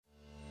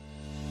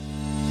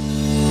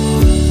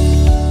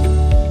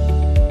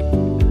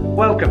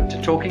Welcome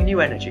to Talking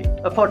New Energy,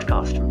 a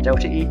podcast from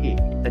Delta EE,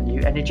 the new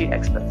energy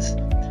experts.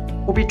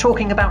 We'll be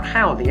talking about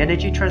how the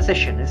energy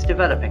transition is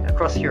developing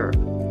across Europe,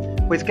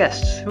 with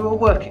guests who are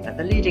working at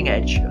the leading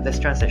edge of this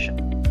transition.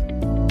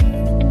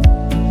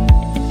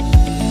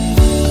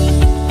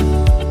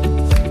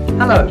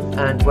 Hello,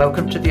 and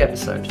welcome to the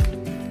episode.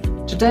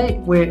 Today,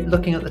 we're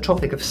looking at the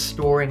topic of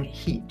storing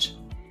heat.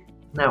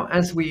 Now,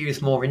 as we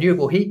use more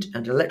renewable heat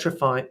and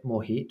electrify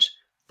more heat,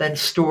 then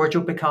storage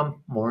will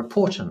become more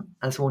important,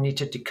 as we'll need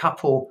to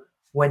decouple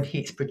when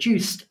heat's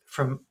produced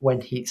from when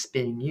heat's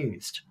being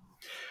used.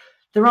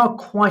 There are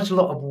quite a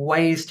lot of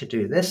ways to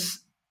do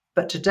this,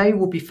 but today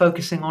we'll be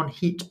focusing on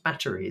heat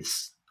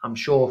batteries. I'm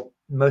sure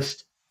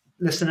most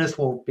listeners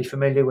will be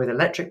familiar with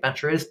electric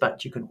batteries,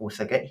 but you can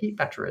also get heat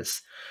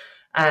batteries,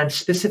 and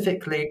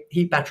specifically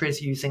heat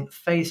batteries using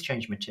phase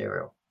change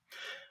material.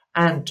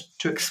 And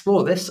to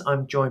explore this,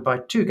 I'm joined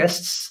by two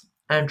guests,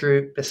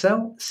 Andrew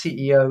Bissell,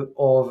 CEO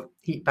of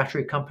heat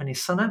battery company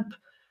SunAmp,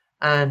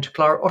 and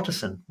Clara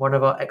Otterson, one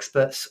of our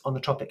experts on the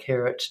topic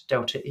here at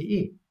Delta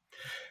EE.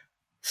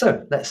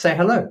 So let's say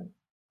hello.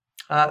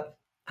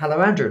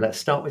 Hello, Andrew. Let's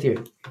start with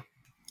you.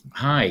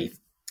 Hi.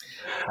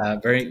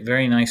 Very,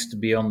 very nice to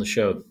be on the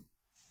show.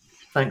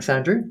 Thanks,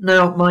 Andrew.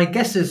 Now, my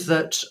guess is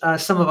that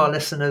some of our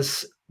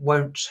listeners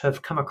won't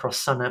have come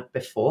across SunAmp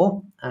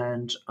before,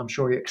 and I'm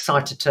sure you're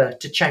excited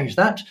to change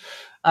that.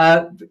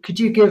 Could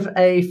you give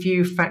a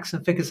few facts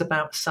and figures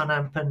about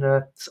SunAmp and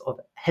a sort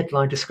of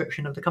headline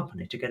description of the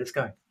company to get us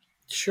going?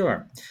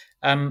 Sure.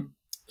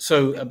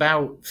 So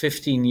about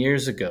 15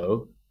 years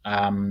ago,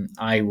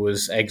 I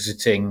was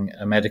exiting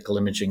a medical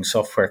imaging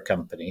software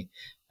company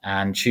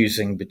and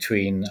choosing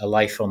between a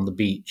life on the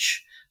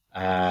beach,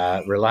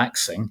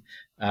 relaxing,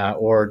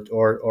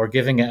 or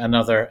giving it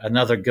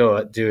another go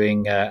at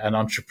doing an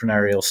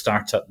entrepreneurial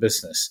startup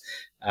business.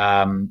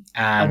 And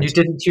you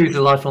didn't choose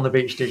a life on the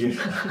beach, did you?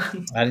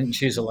 I didn't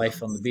choose a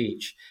life on the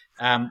beach.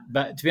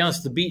 But to be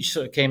honest, the beach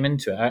sort of came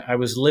into it. I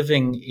was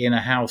living in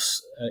a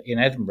house in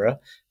Edinburgh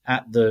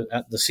at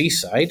the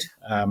seaside.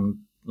 A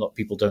lot of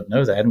people don't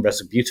know that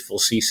Edinburgh's a beautiful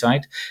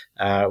seaside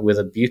with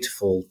a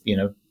beautiful,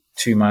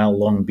 2-mile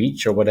long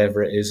beach or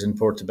whatever it is in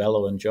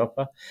Portobello and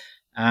Joppa.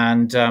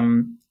 And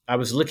I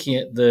was looking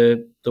at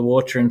the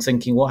water and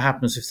thinking, what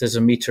happens if there's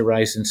a meter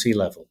rise in sea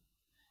level?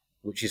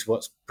 Which is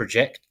what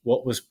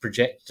was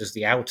projected as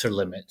the outer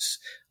limits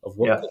of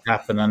what could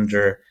happen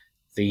under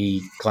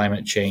the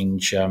climate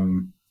change,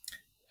 the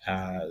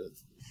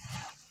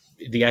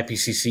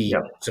IPCC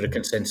sort of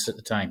consensus at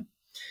the time.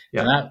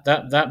 Yeah.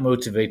 And that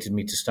motivated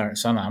me to start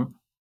SunAmp.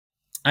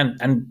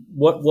 And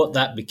what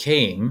that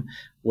became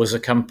was a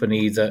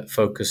company that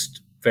focused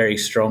very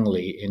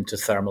strongly into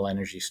thermal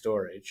energy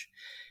storage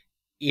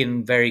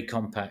in very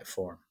compact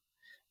form.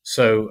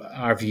 So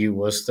our view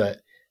was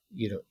that,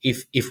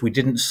 if we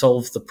didn't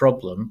solve the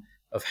problem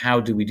of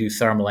how do we do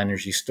thermal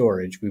energy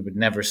storage, we would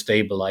never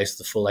stabilize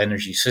the full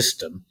energy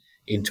system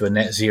into a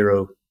net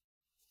zero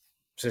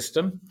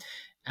system.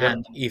 Yeah.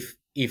 And if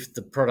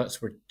the products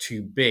were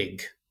too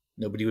big,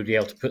 nobody would be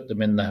able to put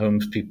them in the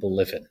homes people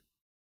live in.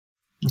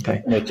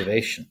 Okay.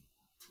 Motivation.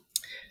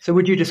 So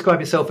would you describe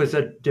yourself as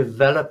a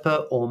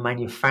developer or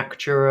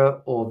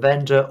manufacturer or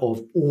vendor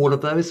of all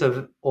of those?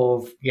 We're all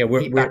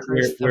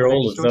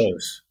of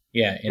those.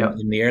 Yeah,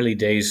 in the early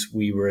days,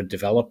 we were a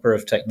developer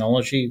of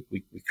technology.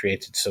 We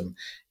created some,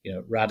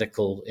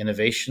 radical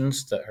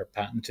innovations that are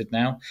patented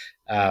now.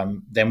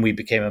 Then we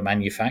became a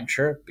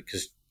manufacturer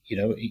because,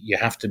 you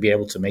have to be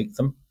able to make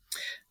them.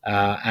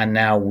 And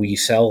now we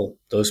sell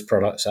those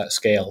products at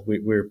scale.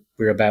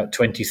 We're about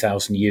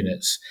 20,000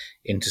 units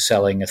into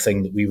selling a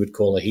thing that we would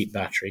call a heat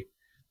battery.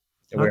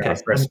 We're our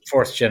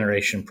fourth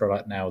generation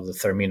product now, the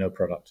Thermino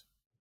product.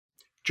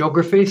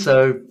 Geography,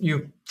 so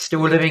you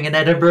still living in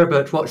Edinburgh,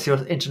 but what's your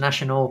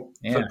international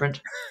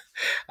footprint?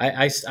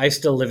 I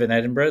still live in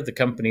Edinburgh. The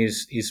company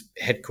is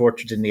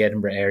headquartered in the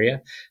Edinburgh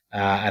area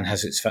and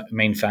has its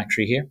main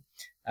factory here.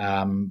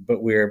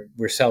 But we're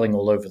selling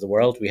all over the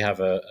world. We have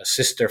a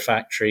sister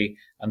factory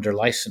under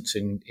license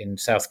in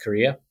South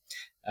Korea.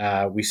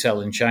 We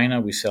sell in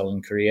China. We sell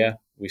in Korea.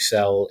 We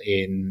sell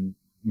in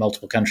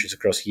multiple countries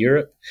across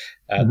Europe.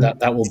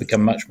 That will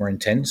become much more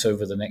intense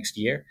over the next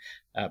year.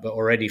 But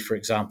already, for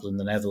example, in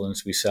the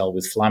Netherlands, we sell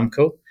with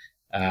Flamco.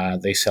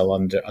 They sell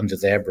under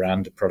their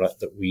brand a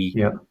product that we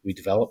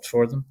developed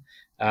for them.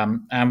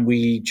 And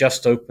we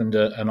just opened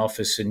an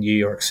office in New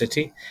York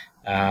City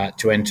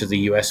to enter the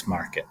US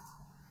market.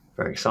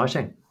 Very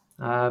exciting.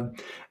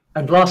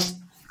 And last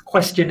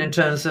question in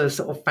terms of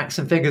sort of facts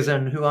and figures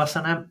and who are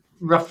SunAmp,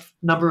 rough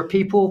number of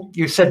people?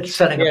 You said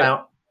selling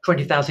about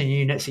 20,000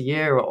 units a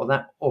year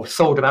or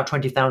sold about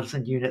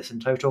 20,000 units in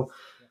total.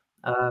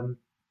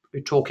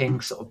 We're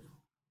talking sort of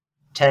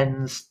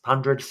tens,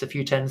 hundreds, a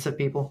few tens of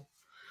people.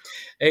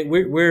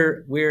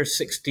 We're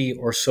 60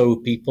 or so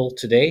people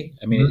today.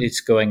 I mean, it's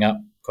going up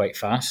quite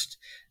fast.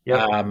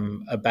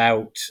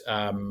 About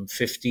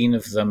 15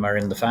 of them are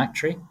in the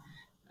factory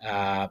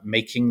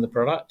making the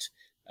product.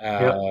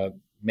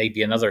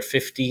 Maybe another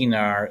 15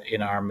 are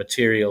in our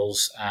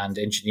materials and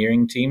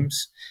engineering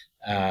teams.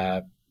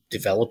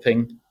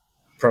 developing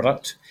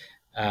product,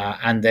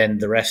 and then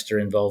the rest are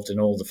involved in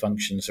all the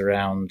functions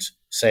around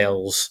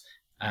sales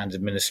and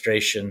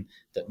administration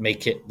that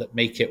make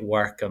it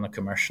work on a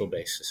commercial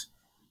basis.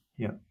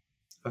 Yeah.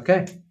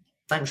 Okay.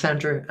 Thanks,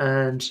 Andrew.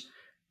 And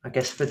I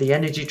guess for the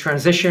energy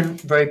transition,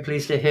 very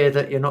pleased to hear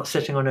that you're not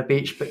sitting on a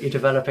beach, but you're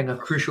developing a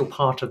crucial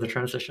part of the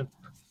transition.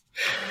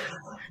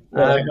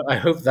 Well, I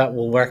hope that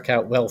will work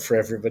out well for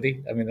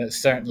everybody. I mean,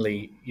 it's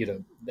certainly,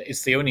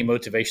 it's the only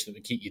motivation that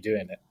would keep you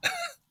doing it.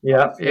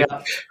 Yeah.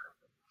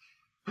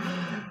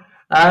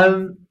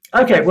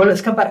 Okay, well,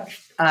 let's come back,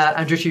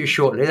 Andrew, to you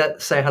shortly.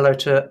 Let's say hello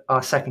to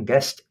our second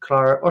guest,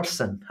 Clara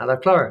Otterson. Hello,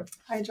 Clara.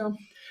 Hi, John.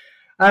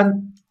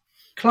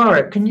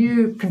 Clara, can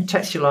you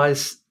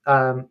contextualize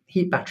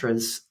heat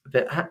batteries a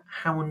bit?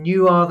 How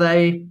new are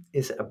they?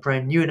 Is it a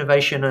brand new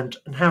innovation? And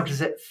how does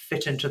it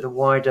fit into the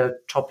wider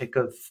topic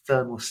of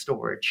thermal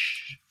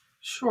storage?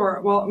 Sure.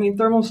 Well, I mean,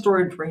 thermal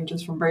storage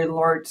ranges from very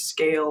large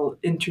scale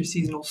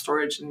interseasonal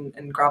storage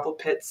in gravel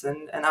pits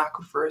and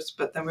aquifers,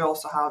 but then we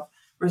also have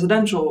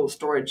residential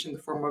storage in the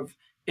form of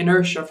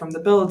inertia from the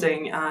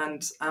building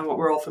and what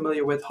we're all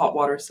familiar with, hot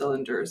water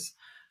cylinders.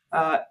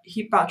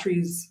 Heat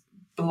batteries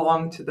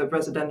belong to the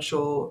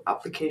residential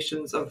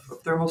applications of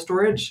thermal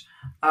storage,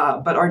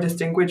 but are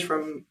distinguished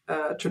from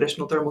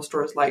traditional thermal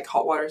storage like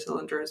hot water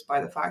cylinders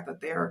by the fact that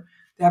they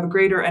have a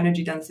greater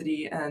energy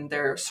density and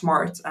they're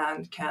smart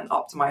and can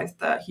optimize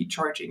the heat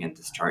charging and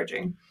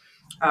discharging,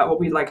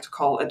 what we like to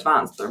call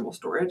advanced thermal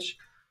storage.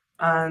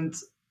 And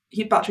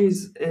heat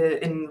batteries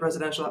in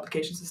residential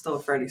applications is still a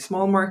fairly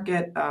small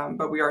market,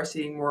 but we are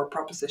seeing more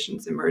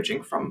propositions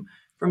emerging from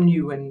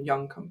new and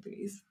young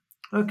companies.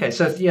 Okay,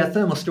 so yeah,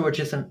 thermal storage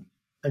isn't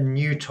a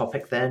new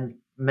topic then.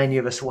 Many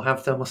of us will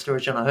have thermal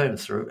storage in our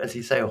homes through, as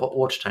you say, a hot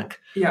water tank.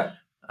 Yeah.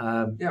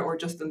 Or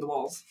just in the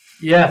walls.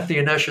 Yeah, the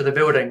inertia of the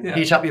building. Yeah.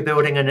 Heat up your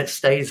building and it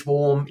stays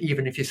warm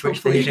even if you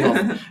switch the heating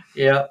off.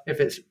 Yeah, if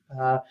it's...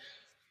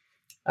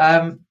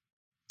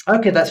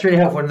 okay, that's really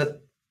helpful. And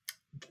the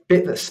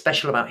bit that's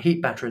special about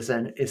heat batteries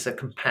then is the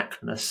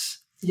compactness.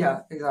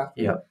 Yeah,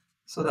 exactly. Yeah.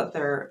 So that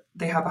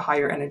they have a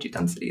higher energy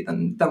density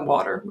than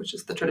water, which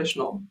is the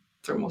traditional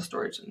thermal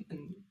storage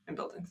in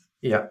buildings.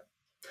 Yeah.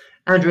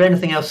 Andrew,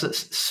 anything else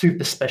that's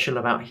super special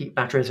about heat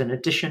batteries in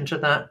addition to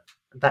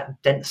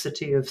that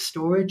density of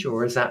storage,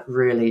 or is that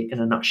really, in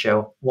a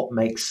nutshell, what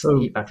makes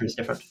heat batteries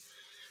different?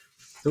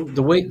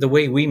 The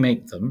way we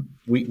make them,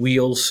 we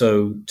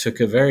also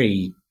took a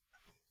very,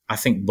 I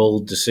think,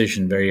 bold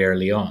decision very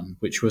early on,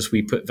 which was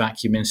we put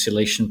vacuum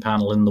insulation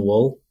panel in the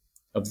wall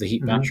of the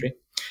heat battery.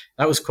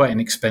 That was quite an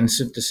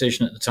expensive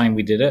decision at the time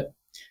we did it.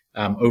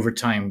 Over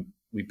time,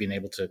 we've been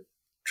able to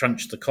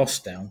crunch the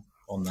cost down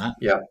on that.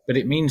 Yeah. But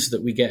it means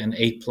that we get an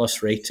A+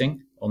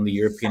 rating on the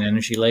European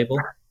Energy Label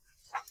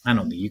and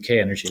on the UK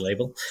Energy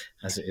Label,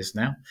 as it is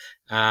now.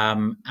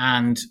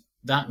 And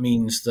that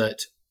means that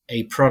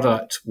a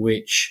product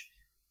which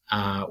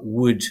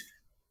would,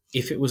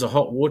 if it was a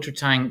hot water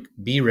tank,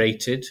 be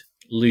rated,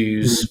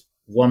 lose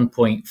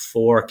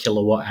 1.4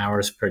 kilowatt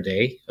hours per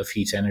day of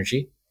heat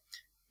energy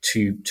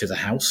to the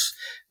house,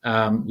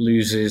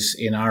 loses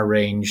in our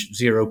range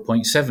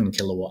 0.7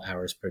 kilowatt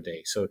hours per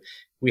day. So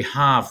we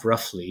have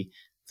roughly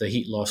the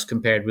heat loss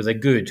compared with a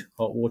good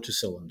hot water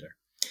cylinder.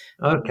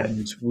 Okay.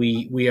 And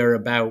we are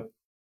about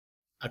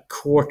a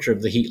quarter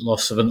of the heat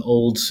loss of an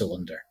old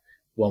cylinder,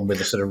 one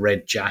with a sort of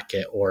red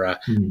jacket or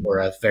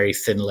a very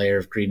thin layer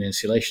of green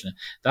insulation.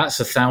 That's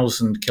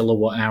 1,000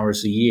 kilowatt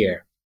hours a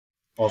year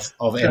of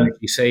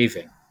energy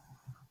saving.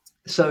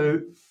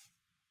 So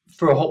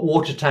for a hot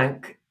water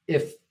tank,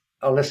 if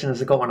our listeners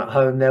have got one at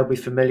home, they'll be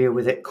familiar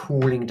with it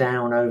cooling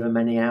down over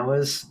many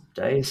hours,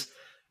 days.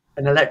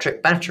 An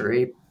electric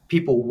battery,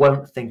 people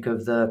won't think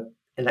of the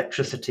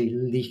electricity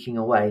leaking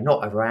away,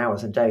 not over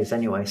hours and days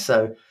anyway.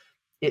 So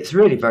it's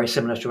really very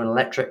similar to an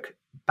electric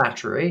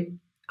battery,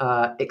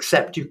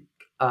 except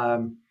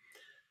an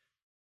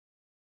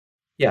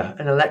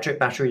electric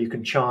battery you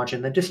can charge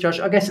and then discharge.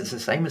 I guess it's the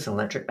same as an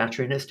electric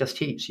battery, and it's just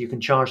heat. So you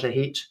can charge the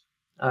heat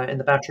in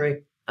the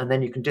battery, and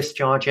then you can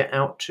discharge it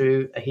out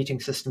to a heating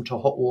system, to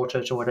hot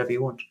water, to whatever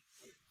you want.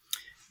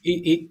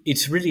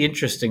 It's really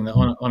interesting that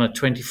on a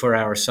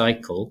 24-hour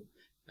cycle,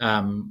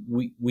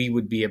 we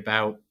would be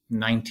about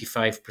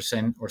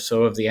 95% or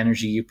so of the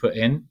energy you put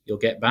in, you'll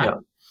get back.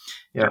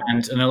 Yeah.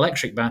 And an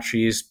electric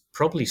battery is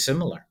probably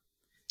similar.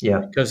 Yeah.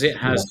 Because it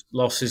has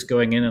losses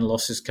going in and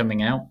losses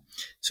coming out.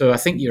 So I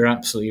think you're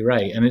absolutely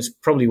right. And it's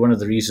probably one of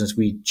the reasons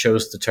we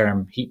chose the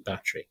term heat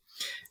battery.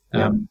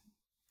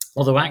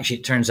 Although actually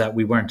it turns out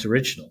we weren't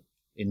original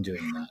in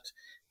doing that.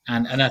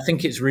 And I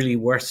think it's really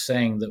worth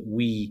saying that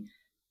we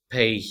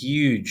pay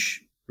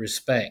huge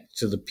respect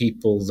to the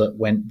people that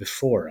went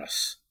before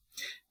us.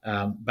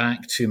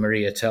 Back to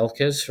Maria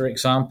Telkes, for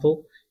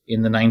example,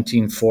 in the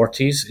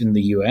 1940s in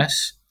the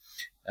US,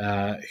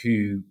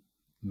 who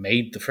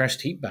made the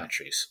first heat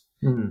batteries.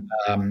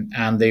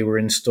 And they were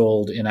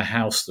installed in a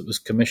house that was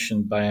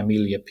commissioned by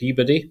Amelia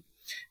Peabody,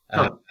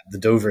 the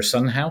Dover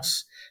Sun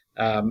House.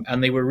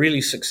 And they were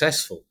really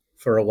successful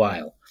for a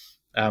while.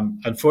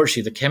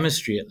 Unfortunately, the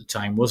chemistry at the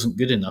time wasn't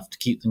good enough to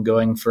keep them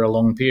going for a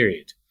long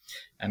period.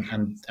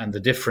 And the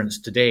difference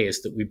today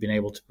is that we've been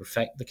able to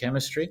perfect the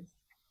chemistry,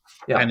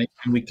 and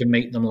we can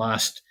make them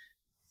last.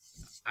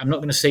 I'm not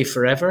going to say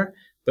forever,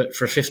 but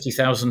for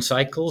 50,000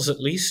 cycles at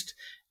least.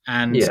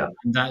 And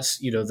that's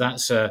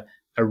a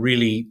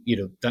really,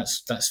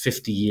 that's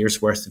 50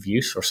 years worth of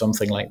use or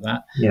something like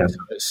that.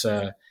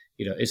 So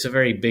it's a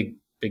very big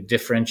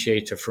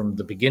differentiator from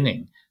the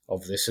beginning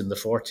of this in the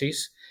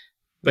 40s.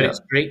 But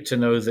it's great to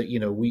know that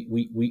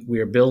we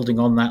are building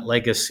on that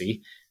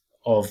legacy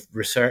of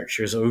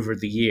researchers over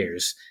the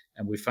years,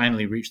 and we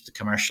finally reached the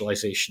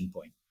commercialization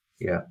point.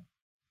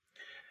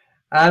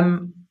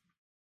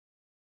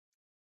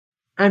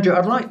 Andrew,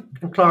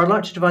 and Clara, I'd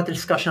like to divide the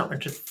discussion up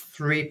into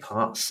three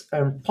parts,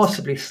 and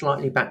possibly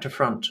slightly back to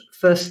front.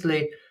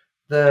 Firstly,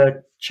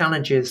 the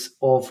challenges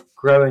of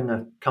growing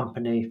a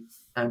company,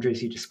 Andrew,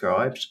 as you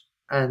described,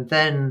 and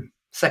then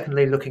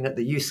secondly, looking at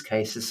the use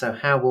cases. So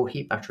how will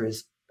heat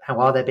batteries,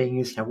 how are they being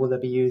used? How will they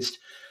be used?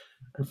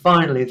 And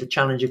finally, the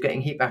challenge of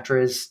getting heat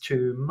batteries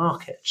to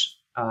market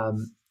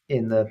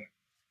in the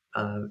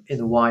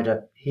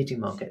wider heating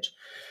market.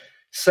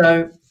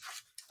 So,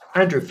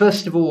 Andrew,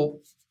 first of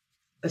all,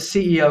 as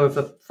CEO of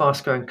a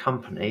fast-growing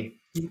company,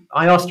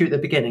 I asked you at the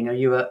beginning, are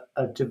you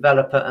a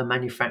developer, a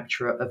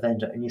manufacturer, a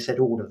vendor? And you said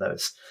all of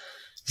those.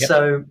 Yep.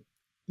 So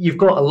you've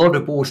got a lot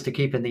of balls to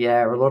keep in the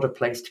air, a lot of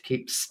plates to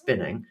keep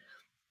spinning.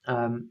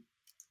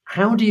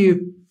 How do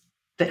you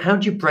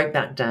break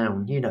that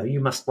down? You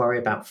must worry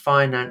about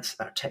finance,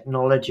 about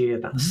technology,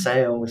 about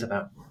sales,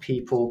 about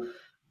people.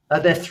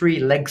 Are there three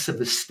legs of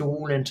the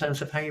stool in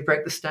terms of how you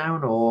break this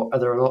down, or are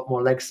there a lot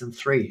more legs than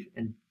three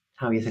in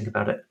how you think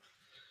about it?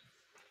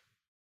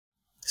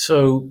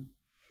 So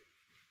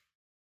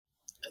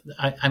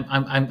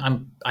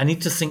I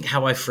need to think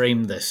how I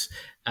frame this,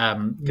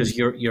 because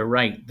you're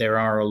right. There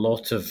are a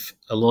lot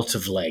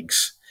of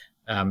legs.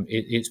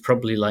 It's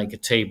probably like a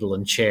table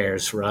and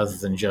chairs rather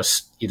than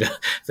just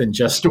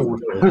stool.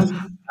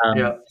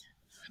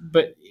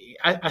 But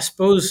I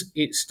suppose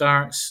it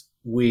starts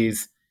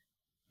with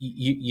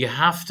you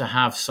have to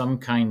have some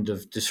kind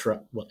of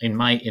in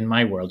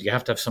my world, you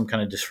have to have some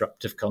kind of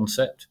disruptive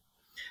concept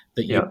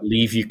that you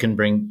believe you can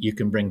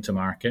bring to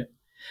market.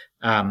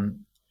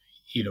 I'm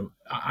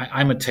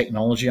a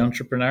technology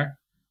entrepreneur,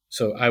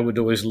 so I would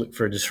always look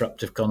for a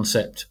disruptive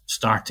concept,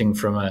 starting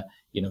from a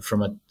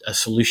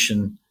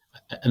solution,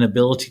 an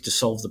ability to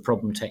solve the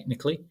problem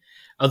technically.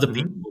 Other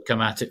people will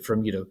come at it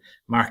from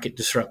market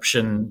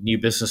disruption, new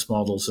business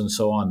models, and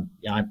so on.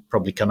 I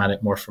probably come at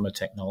it more from a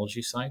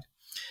technology side.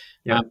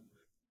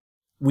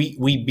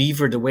 We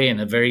beavered away in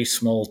a very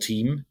small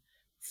team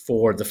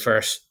for the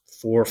first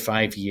 4 or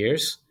 5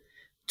 years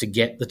to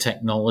get the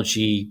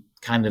technology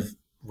kind of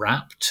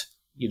wrapped,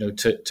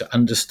 to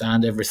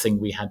understand everything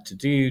we had to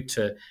do,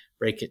 to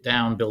break it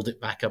down, build it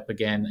back up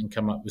again, and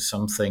come up with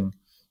something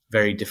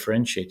very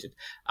differentiated.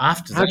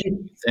 After that,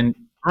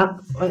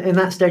 in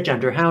that stage,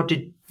 Andrew, how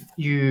did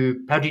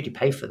you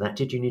pay for that?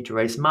 Did you need to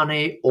raise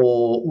money,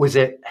 or was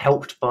it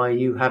helped by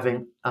you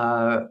having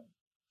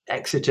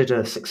exited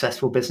a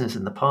successful business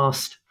in the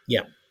past?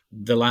 Yeah,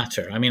 the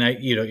latter. I mean,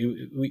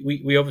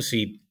 we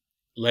obviously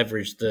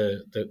leveraged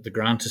the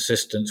grant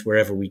assistance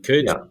wherever we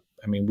could. Yeah.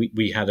 I mean,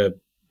 we had a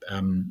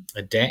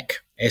DEC,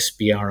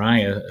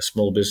 SBRI, a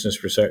Small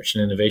Business Research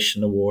and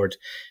Innovation Award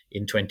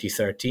in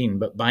 2013.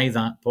 But by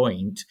that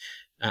point,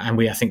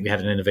 and I think we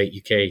had an Innovate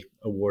UK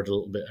award a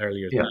little bit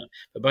earlier than that.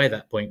 But by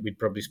that point, we'd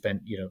probably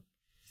spent a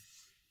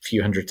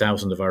few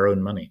 $100,000 of our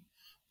own money.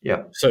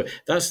 Yeah. So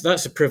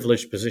that's a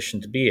privileged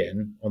position to be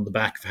in on the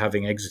back of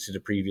having exited a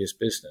previous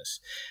business.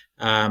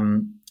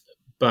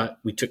 But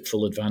we took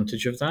full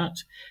advantage of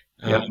that.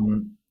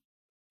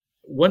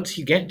 Once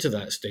you get to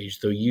that stage,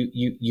 though,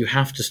 you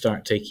have to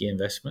start taking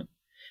investment,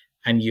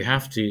 and you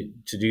have to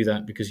do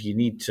that because you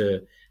need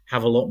to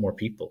have a lot more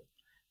people.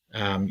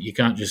 You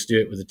can't just do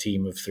it with a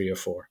team of 3 or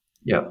 4.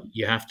 Yeah,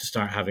 you have to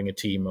start having a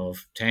team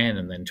of 10,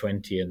 and then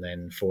 20, and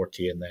then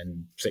 40, and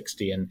then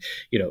 60, and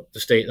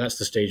that's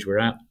the stage we're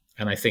at.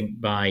 And I think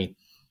by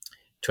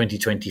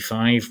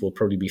 2025, we'll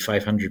probably be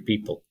 500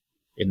 people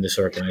in this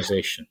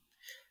organization.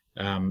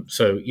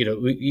 So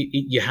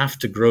you have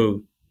to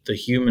grow the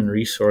human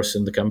resource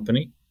in the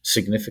company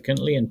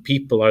significantly, and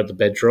people are the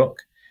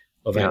bedrock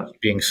of actually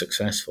being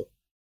successful.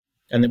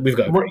 And we've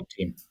got a great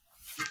team.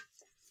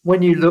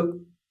 When you look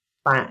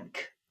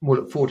back, we'll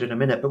look forward in a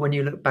minute, but when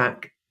you look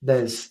back,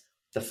 there's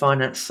the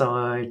finance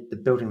side, the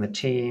building the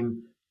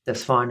team,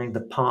 there's finding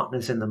the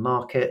partners in the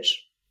market,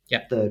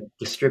 the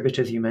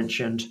distributors you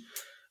mentioned.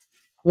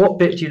 What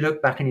bit do you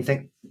look back and you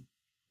think,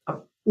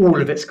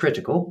 all of it's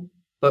critical,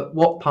 but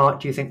what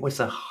part do you think was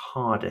the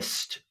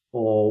hardest?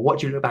 Or what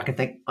do you look back and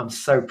think, I'm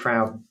so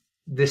proud,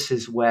 this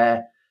is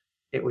where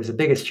it was the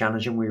biggest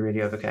challenge and we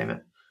really overcame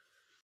it?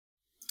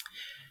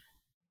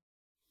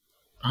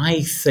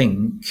 I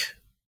think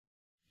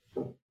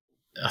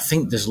I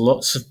think there's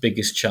lots of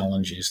biggest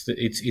challenges.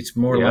 It's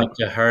more Yeah. like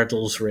a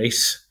hurdles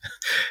race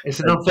It's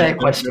an unfair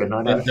question,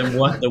 I know. than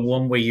the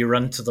one where you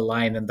run to the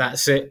line and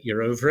that's it,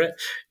 you're over it.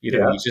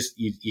 Yeah.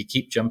 You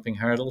keep jumping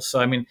hurdles. So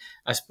I mean,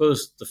 I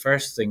suppose the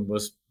first thing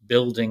was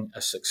building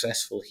a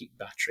successful heat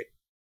battery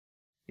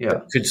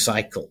that could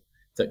cycle,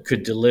 that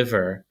could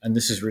deliver, and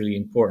this is really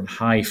important,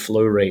 high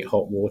flow rate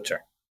hot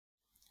water.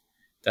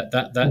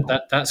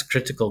 That's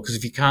critical, because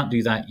if you can't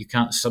do that, you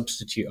can't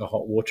substitute a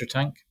hot water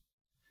tank.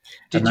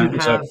 Did and you that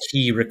was have a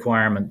key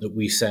requirement that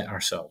we set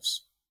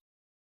ourselves.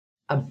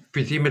 And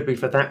presumably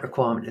for that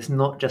requirement, it's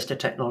not just a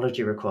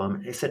technology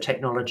requirement, it's a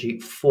technology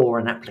for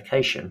an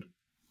application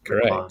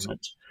Correct.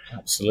 requirement.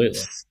 Absolutely.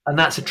 And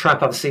that's a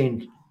trap I've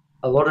seen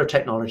a lot of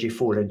technology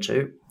fall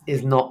into,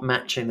 is not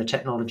matching the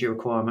technology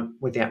requirement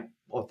with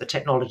the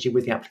technology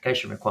with the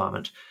application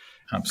requirement.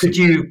 Absolutely. Could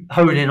you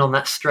hone in on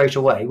that straight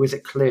away? Was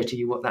it clear to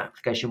you what that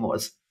application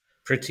was?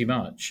 Pretty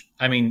much.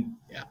 I mean,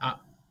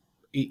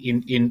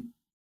 in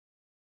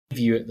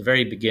view at the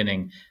very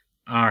beginning,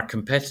 our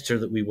competitor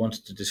that we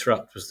wanted to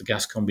disrupt was the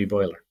gas combi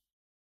boiler.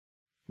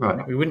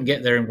 Right. We wouldn't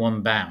get there in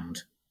one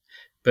bound,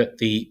 but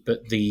the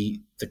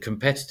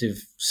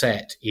competitive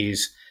set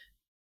is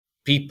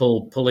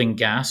people pulling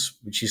gas,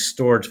 which is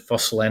stored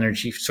fossil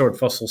energy, stored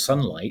fossil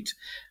sunlight,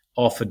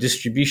 off a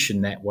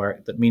distribution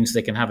network. That means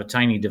they can have a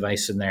tiny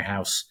device in their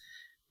house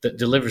that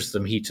delivers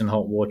them heat and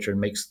hot water and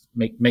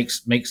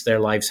makes their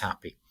lives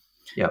happy.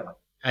 Yeah.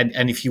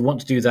 And if you want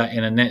to do that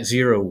in a net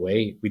zero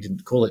way, we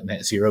didn't call it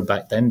net zero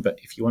back then, but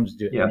if you wanted to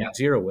do it in a net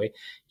zero way,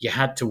 you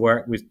had to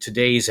work with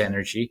today's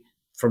energy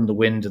from the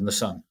wind and the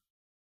sun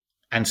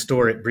and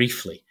store it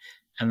briefly.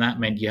 And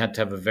that meant you had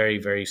to have a very,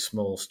 very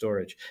small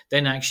storage.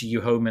 Then actually you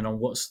home in on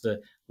what's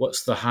the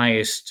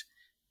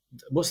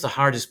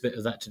hardest bit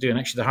of that to do. And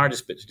actually the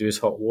hardest bit to do is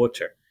hot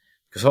water,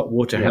 because hot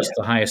water has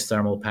the highest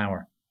thermal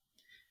power.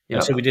 Yeah.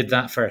 And so we did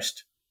that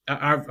first.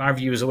 Our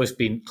view has always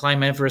been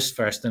climb Everest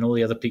first, then all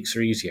the other peaks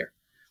are easier.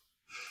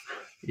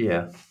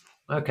 Yeah.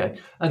 Okay.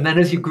 And then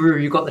as you grew,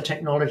 you got the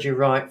technology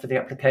right for the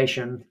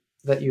application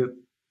that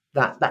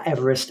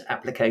Everest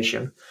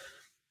application.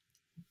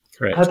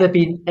 Correct. Have there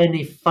been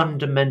any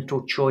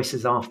fundamental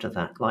choices after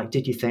that? Like,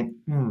 did you think,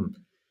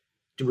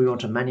 do we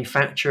want to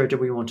manufacture? Do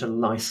we want to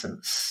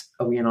license?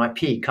 Are we an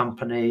IP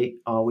company?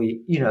 Are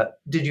we,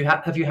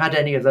 have you had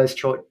any of those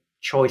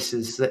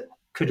choices that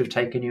could have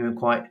taken you in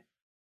quite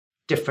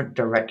different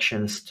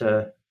directions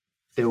to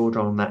build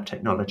on that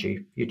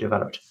technology you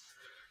developed?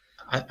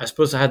 I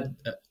suppose I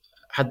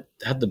had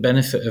the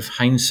benefit of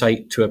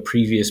hindsight to a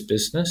previous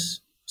business.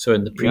 So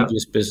in the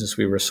previous business,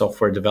 we were a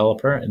software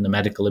developer in the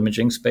medical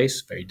imaging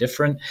space, very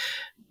different.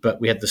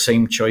 But we had the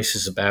same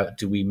choices about,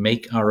 do we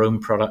make our own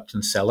product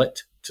and sell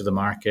it to the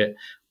market,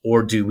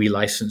 or do we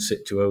license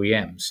it to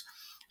OEMs?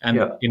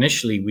 And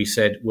initially we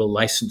said, we'll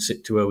license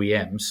it to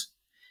OEMs,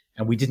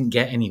 and we didn't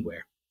get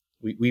anywhere.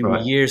 We were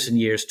years and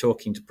years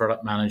talking to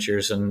product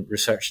managers and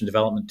research and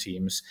development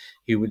teams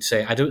who would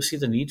say, I don't see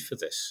the need for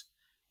this,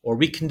 or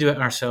we can do it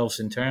ourselves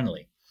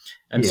internally.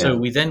 And so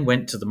we then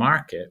went to the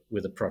market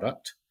with a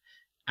product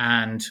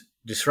and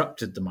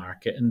disrupted the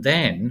market. And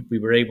then we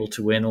were able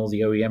to win all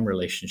the OEM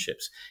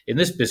relationships. In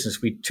this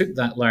business, we took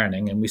that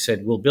learning and we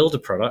said, we'll build a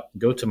product,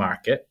 go to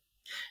market.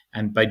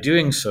 And by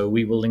doing so,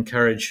 we will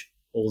encourage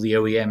all the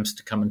OEMs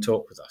to come and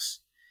talk with us.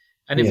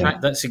 And in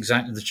fact, that's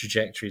exactly the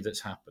trajectory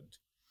that's happened.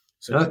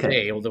 So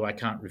today, although I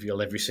can't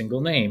reveal every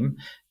single name,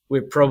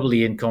 we're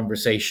probably in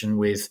conversation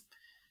with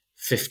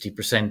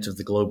 50% of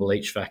the global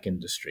HVAC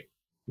industry.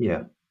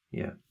 Yeah.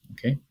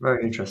 Okay.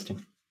 Very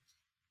interesting.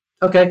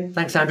 Okay,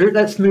 thanks, Andrew.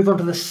 Let's move on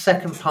to the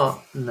second part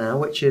now,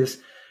 which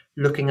is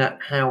looking at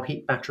how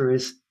heat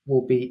batteries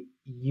will be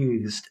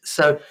used.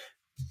 So,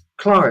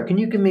 Clara, can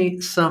you give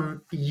me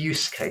some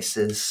use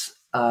cases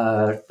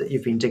that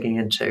you've been digging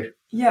into?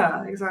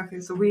 Yeah, exactly.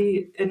 So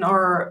in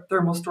our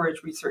thermal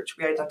storage research,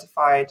 we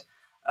identified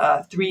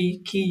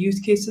 3 key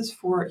use cases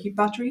for heat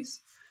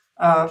batteries.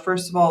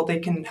 First of all, they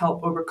can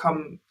help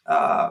overcome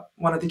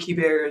one of the key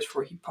barriers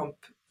for heat pump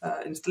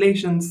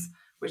installations,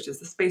 which is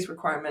the space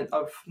requirement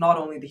of not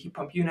only the heat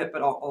pump unit,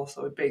 but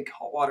also a big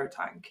hot water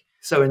tank.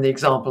 So in the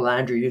example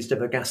Andrew used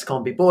of a gas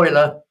combi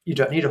boiler, you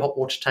don't need a hot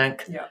water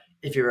tank. Yeah.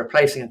 If you're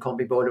replacing a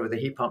combi boiler with a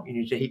heat pump, you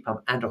need a heat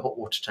pump and a hot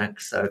water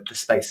tank. So the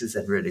space is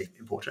then really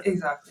important.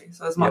 Exactly.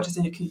 So as much as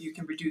you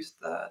can reduce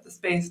the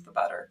space, the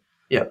better.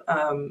 Yeah.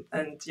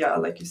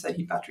 Like you said,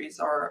 heat batteries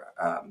are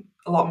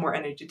a lot more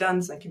energy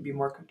dense and can be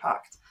more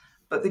compact,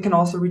 but they can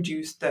also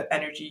reduce the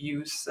energy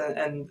use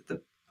and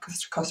the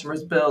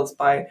customers' bills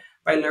by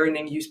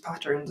learning use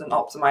patterns and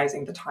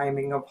optimizing the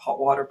timing of hot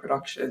water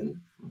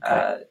production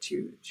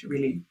to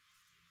really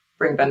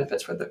bring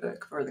benefits for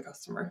the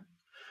customer.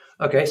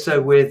 Okay,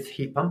 so with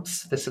heat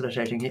pumps,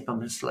 facilitating heat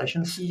pump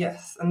installations.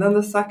 Yes, and then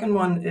the second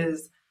one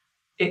is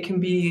it can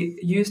be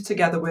used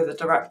together with a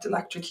direct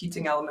electric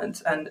heating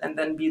element and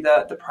then be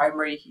the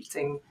primary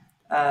heating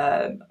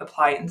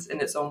appliance in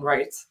its own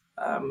right,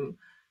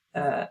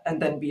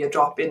 and then be a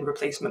drop-in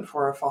replacement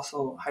for a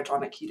fossil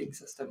hydronic heating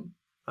system.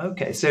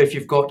 Okay, so if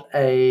you've got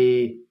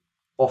a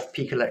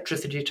off-peak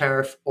electricity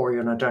tariff, or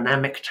you're on a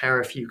dynamic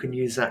tariff, you can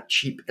use that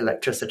cheap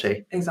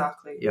electricity.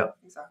 Exactly. Yeah.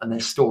 Exactly. And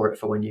then store it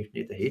for when you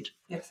need the heat.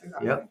 Yes,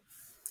 exactly. Yeah.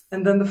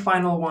 And then the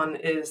final one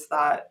is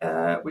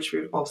that, which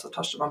we've also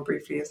touched upon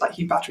briefly, is that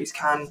heat batteries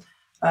can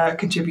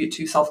contribute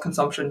to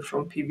self-consumption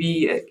from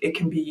PV. It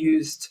can be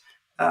used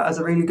as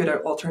a really good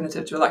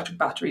alternative to electric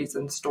batteries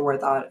and store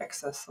that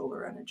excess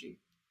solar energy.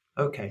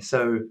 Okay,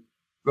 so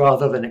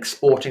rather than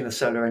exporting the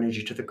solar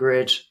energy to the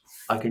grid,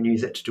 I can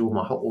use it to do all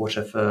my hot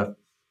water for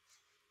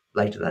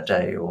later that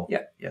day, or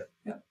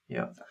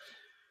Yeah.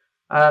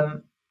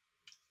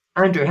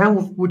 Andrew, how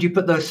would you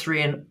put those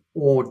three in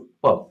order?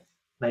 Well,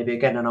 maybe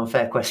again an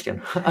unfair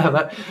question.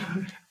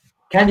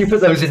 Can you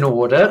put those in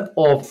order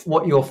of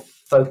what you're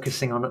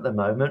focusing on at the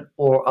moment,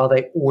 or are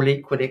they all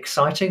equally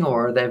exciting,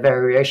 or are there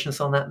variations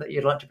on that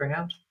you'd like to bring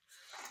out?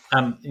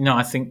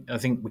 I think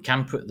we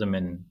can put them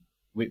in.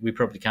 We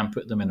probably can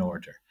put them in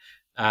order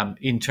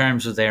in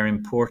terms of their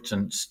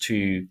importance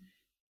to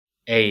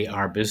A,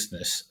 our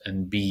business,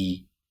 and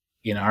B,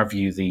 in our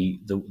view,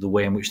 the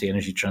way in which the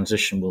energy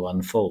transition will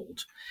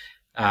unfold.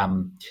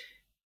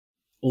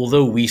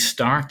 Although we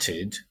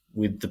started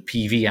with the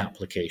PV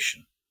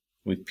application,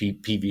 with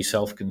PV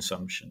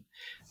self-consumption,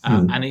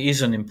 and it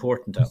is an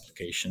important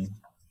application,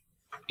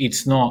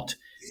 it's not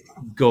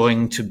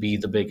going to be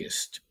the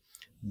biggest.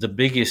 The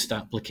biggest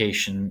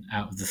application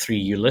out of the three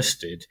you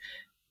listed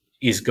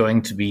is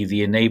going to be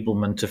the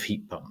enablement of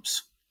heat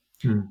pumps.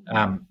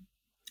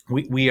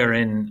 We are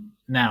in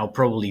now,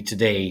 probably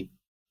today,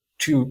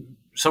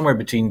 somewhere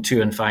between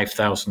 2,000 and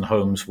 5,000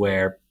 homes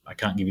where, I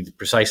can't give you the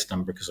precise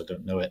number because I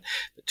don't know it,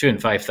 but 2,000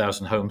 and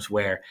 5,000 homes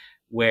where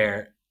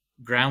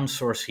ground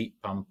source heat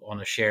pump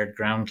on a shared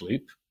ground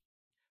loop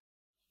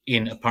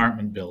in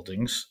apartment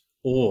buildings,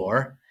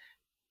 or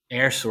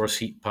air source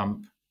heat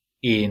pump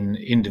in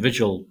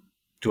individual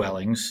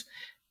dwellings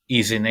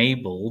is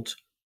enabled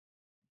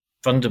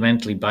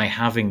fundamentally by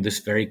having this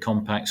very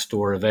compact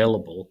store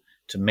available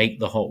to make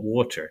the hot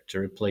water to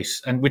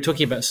replace. And we're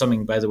talking about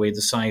something, by the way,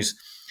 the size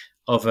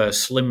of a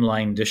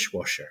slimline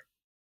dishwasher.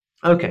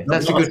 Okay,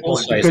 that's a good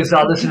point, because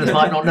our listeners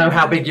might not know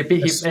how big your a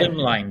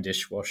slimline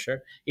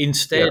dishwasher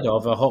instead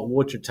of a hot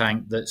water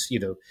tank that's,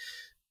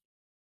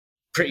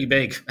 pretty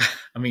big.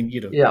 I mean,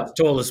 as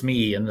tall as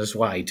me and as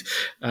wide,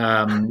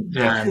 and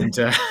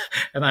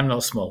I'm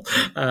not small.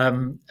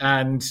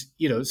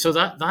 So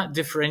that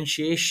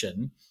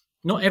differentiation,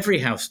 not every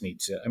house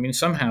needs it. I mean,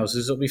 some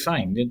houses will be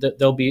fine.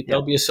 There'll be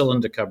a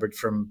cylinder cupboard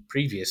from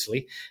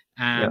previously,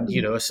 and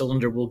a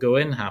cylinder will go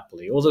in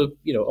happily. Although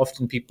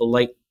often people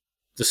like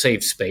to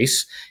save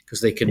space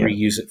because they can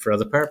reuse it for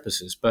other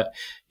purposes. But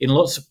in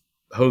lots of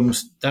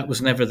homes, that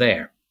was never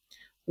there,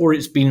 or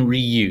it's been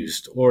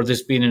reused, or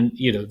there's been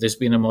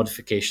a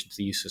modification to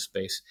the use of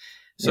space.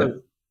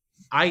 So,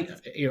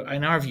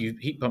 in our view,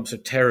 heat pumps are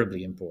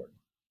terribly important.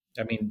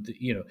 I mean,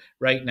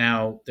 right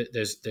now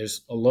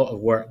there's a lot of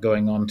work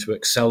going on to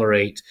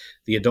accelerate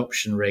the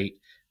adoption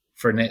rate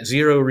for net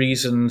zero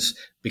reasons,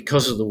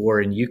 because of the war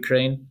in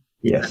Ukraine,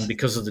 and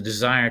because of the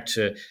desire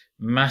to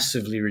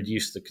massively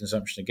reduce the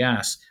consumption of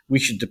gas. We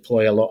should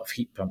deploy a lot of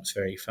heat pumps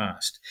very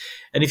fast.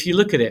 And if you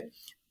look at it,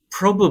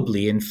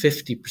 probably in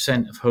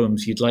 50% of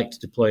homes you'd like to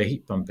deploy a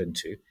heat pump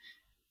into,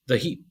 the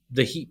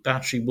heat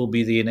battery will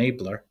be the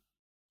enabler,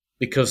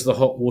 because the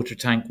hot water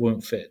tank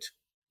won't fit.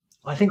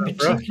 I think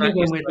particularly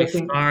when we're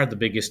looking, by far the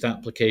biggest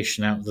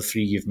application out of the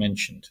three you've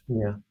mentioned.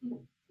 Yeah.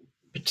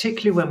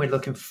 Particularly when we're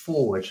looking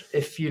forward,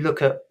 if you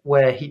look at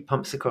where heat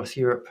pumps across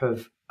Europe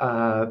have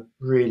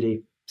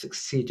really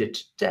succeeded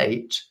to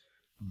date,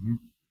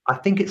 I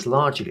think it's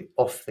largely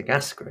off the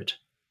gas grid,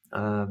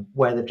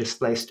 where they've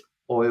displaced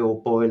oil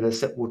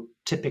boilers that would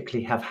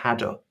typically have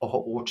had a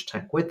hot water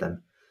tank with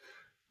them.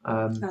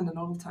 And an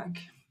oil tank.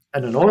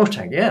 And an oil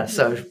tank, yeah.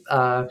 So,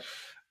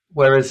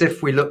 whereas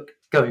if we look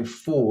going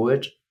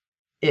forward,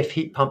 if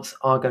heat pumps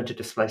are going to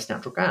displace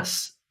natural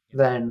gas,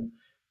 then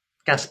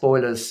gas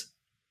boilers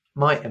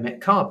might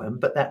emit carbon,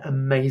 but they're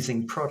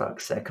amazing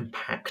products. They're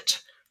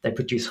compact. They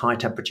produce high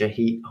temperature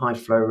heat, high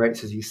flow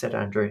rates, as you said,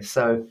 Andrew.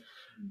 So,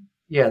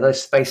 yeah,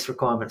 those space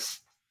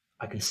requirements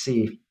I can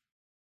see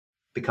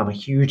become a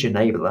huge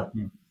enabler.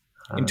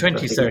 In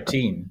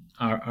 2013,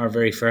 our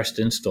very first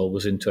install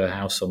was into a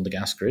house on the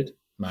gas grid,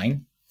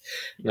 mine.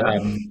 Yeah.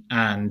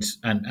 And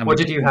what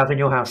did you have in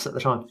your house at the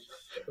time?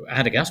 I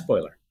had a gas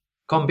boiler.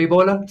 Combi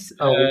boiler?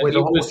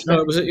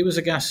 It was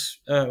a gas.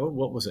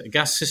 What was it? A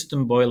gas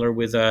system boiler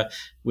with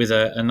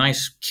a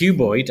nice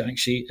cuboid,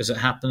 actually, as it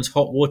happens,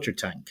 hot water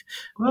tank.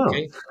 Oh.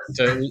 Okay,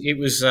 so it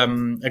was a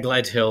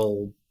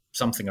Gledhill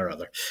something or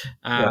other,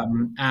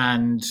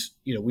 and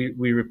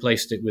we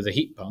replaced it with a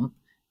heat pump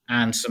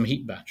and some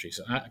heat batteries,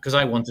 because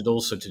I wanted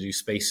also to do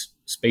space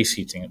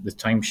heating with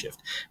time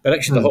shift. But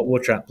actually, the hot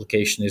water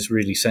application is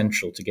really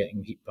central to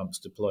getting heat pumps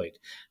deployed.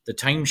 The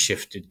time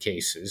shifted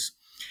cases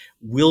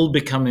will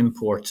become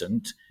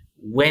important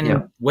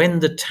when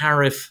the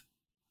tariff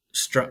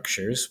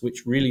structures,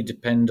 which really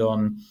depend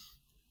on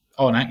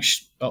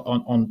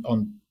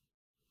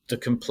the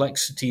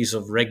complexities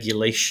of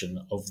regulation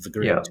of the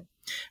grid,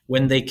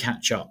 when they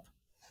catch up.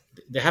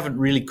 they haven't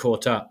really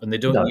caught up, and they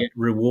don't No. yet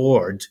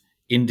reward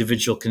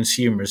individual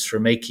consumers for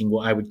making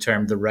what I would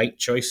term the right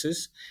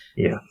choices.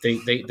 Yeah.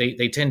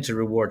 They tend to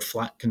reward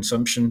flat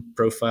consumption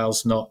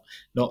profiles, not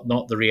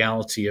the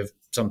reality of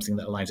something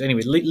that aligns.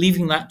 Anyway,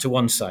 leaving that to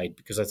one side,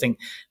 because I think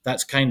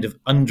that's kind of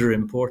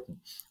underimportant.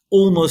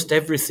 Almost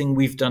everything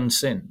we've done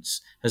since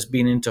has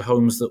been into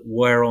homes that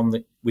were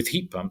with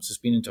heat pumps, has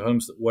been into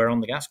homes that were on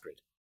the gas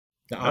grid.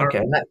 That are,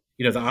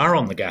 that are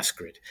on the gas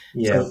grid.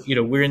 Yeah.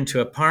 So, we're into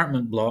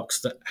apartment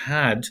blocks that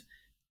had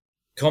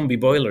combi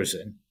boilers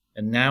in,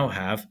 and now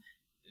have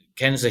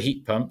Kensa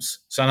heat pumps,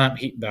 Sunamp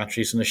heat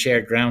batteries, and a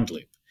shared ground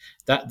loop.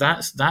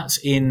 That's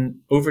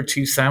in over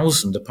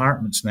 2,000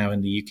 apartments now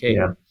in the UK.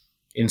 Yeah.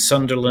 In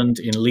Sunderland,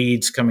 in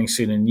Leeds, coming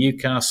soon in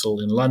Newcastle,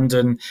 in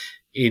London,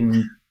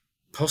 in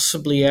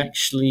possibly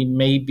actually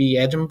maybe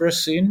Edinburgh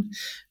soon,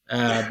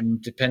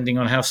 depending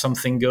on how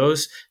something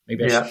goes.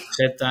 Maybe I should have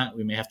said that.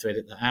 We may have to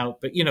edit that out.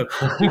 But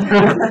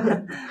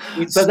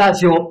but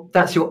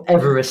that's your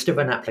Everest of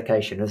an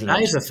application, isn't it?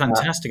 That is a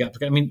fantastic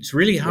application. I mean, it's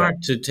really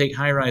hard to take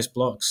high-rise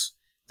blocks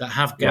that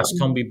have gas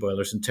combi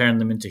boilers and turn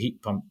them into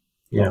heat pump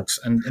blocks,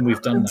 and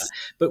we've done that.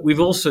 But we've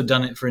also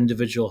done it for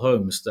individual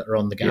homes that are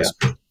on the gas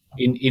grid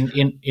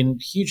in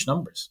huge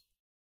numbers.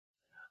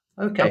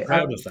 Okay, I'm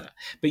proud of that.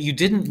 But you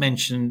didn't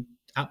mention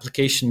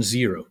application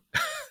zero,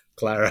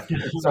 Clara.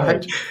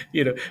 Right.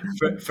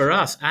 For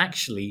us,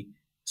 actually,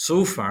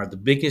 so far the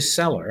biggest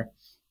seller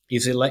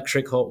is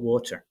electric hot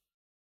water.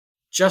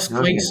 Just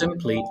quite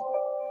simply,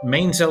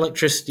 mains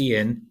electricity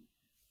in,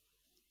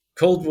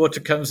 cold water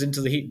comes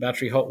into the heat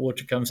battery, hot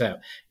water comes out.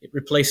 It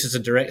replaces a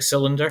direct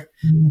cylinder,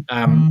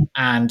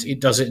 and it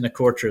does it in a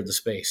quarter of the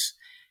space.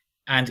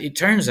 And it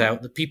turns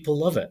out that people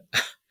love it.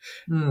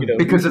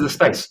 Because of the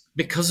space.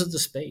 Because of the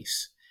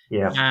space.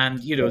 Yeah. And,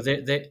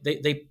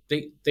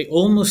 they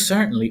almost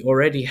certainly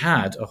already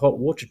had a hot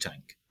water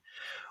tank.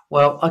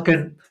 Well,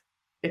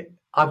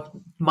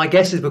 my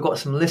guess is we've got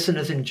some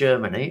listeners in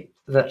Germany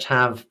that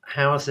have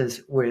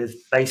houses with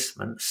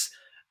basements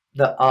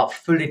that are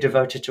fully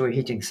devoted to a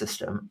heating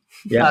system,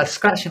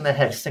 scratching their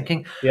heads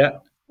thinking,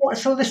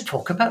 what's all this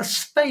talk about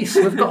space?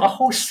 We've got a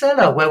whole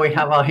cellar where we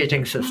have our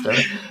heating system.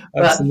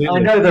 But I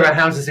know there are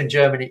houses in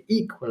Germany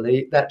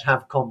equally that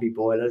have combi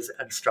boilers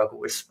and struggle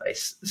with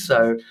space.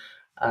 So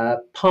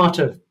part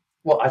of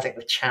what I think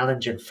the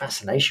challenge and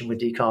fascination with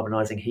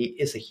decarbonising heat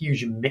is a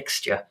huge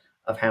mixture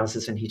of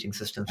houses and heating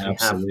systems we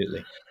have.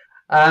 Absolutely.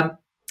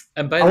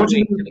 And by the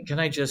way, can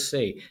I just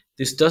say,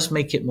 this does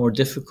make it more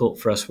difficult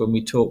for us when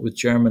we talk with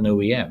German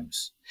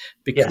OEMs,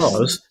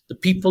 because the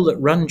people that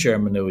run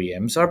German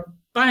OEMs are,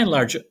 by and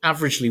large,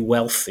 averagely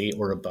wealthy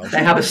or above.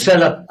 They have a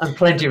cellar and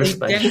plenty of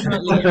space. They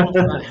definitely have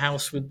that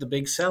house with the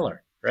big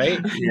cellar, right?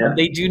 Yeah. And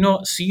they do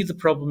not see the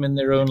problem in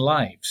their own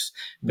lives.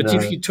 But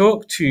if you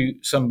talk to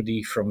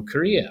somebody from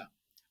Korea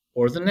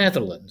or the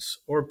Netherlands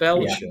or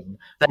Belgium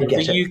or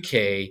the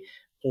UK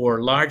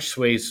or large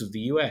swathes of the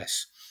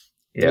US,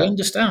 they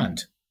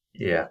understand.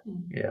 Yeah.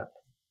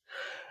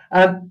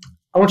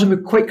 I want to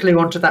move quickly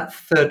on to that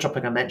third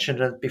topic I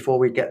mentioned before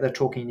we get the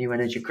Talking New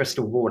Energy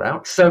crystal ball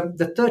out. So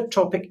the third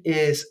topic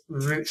is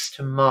routes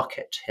to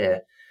market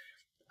here.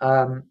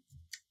 Clara,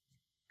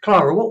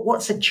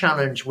 what's the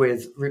challenge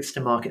with routes to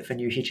market for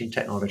new heating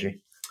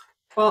technology?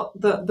 Well,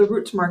 the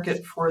route to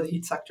market for the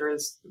heat sector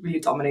is really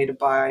dominated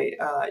by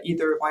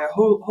either via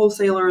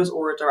wholesalers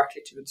or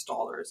directly to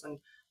installers. And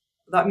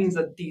that means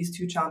that these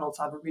two channels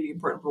have a really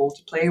important role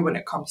to play when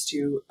it comes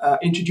to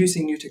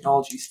introducing new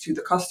technologies to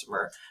the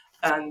customer,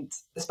 and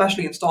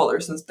especially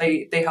installers, since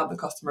they have the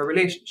customer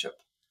relationship.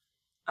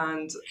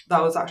 And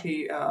that was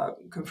actually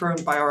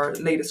confirmed by our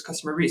latest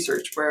customer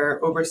research,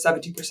 where over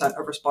 70%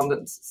 of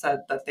respondents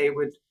said that they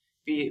would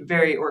be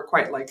very or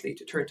quite likely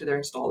to turn to their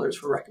installers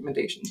for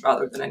recommendations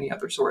rather than any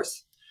other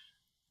source.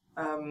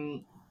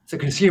 So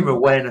consumer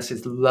awareness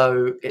is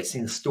low. It's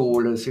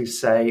installers who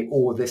say,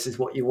 oh, this is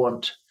what you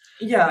want.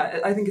 Yeah,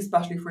 I think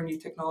especially for new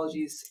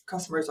technologies,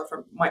 customers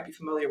might be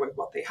familiar with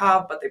what they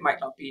have, but they might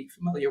not be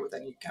familiar with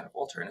any kind of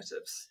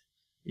alternatives.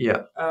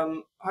 Yeah.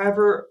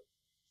 However,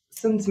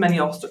 since many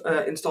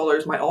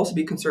installers might also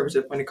be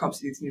conservative when it comes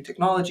to these new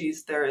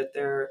technologies,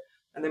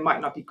 and they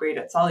might not be great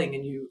at selling a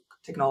new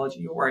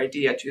technology or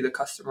idea to the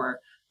customer,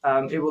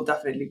 it will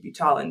definitely be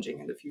challenging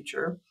in the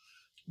future.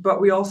 But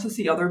we also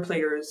see other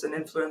players and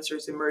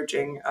influencers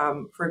emerging.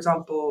 For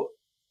example,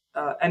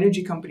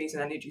 energy companies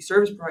and energy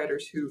service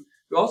providers who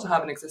also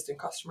have an existing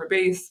customer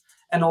base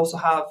and also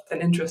have an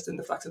interest in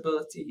the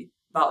flexibility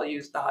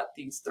values that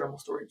these thermal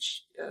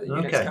storage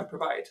units can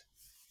provide.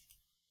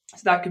 So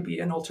that could be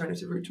an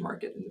alternative route to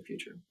market in the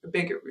future, a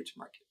bigger route to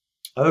market.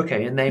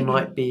 Okay, and they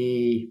might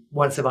be,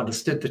 once they've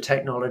understood the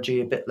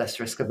technology, a bit less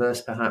risk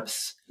averse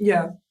perhaps.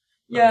 Yeah,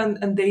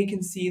 and they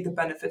can see the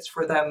benefits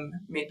for them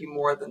maybe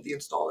more than the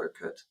installer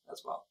could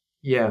as well.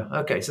 Yeah,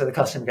 okay, so the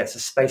customer gets a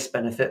space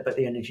benefit, but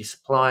the energy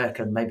supplier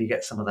can maybe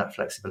get some of that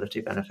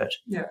flexibility benefit.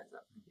 Yeah, exactly.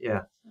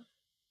 Yeah.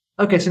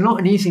 Okay, so not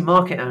an easy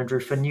market,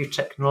 Andrew, for new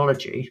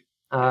technology.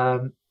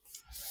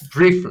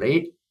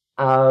 Briefly,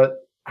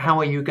 how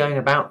are you going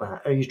about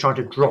that? Are you trying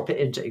to drop it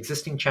into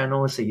existing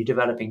channels? Are you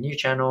developing new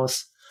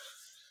channels?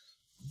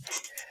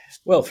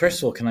 Well, first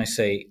of all, can I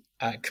say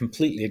I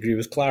completely agree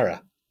with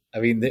Clara. I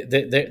mean,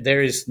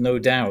 there is no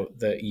doubt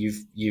that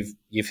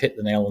you've hit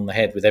the nail on the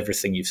head with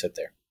everything you've said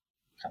there.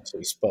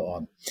 Absolutely spot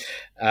on.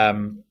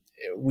 Um,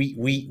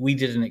 we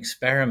did an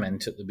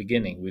experiment at the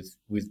beginning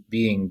with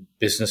being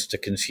business to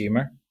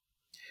consumer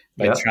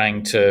by Yeah,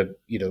 trying to,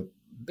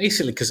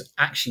 basically, because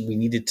actually we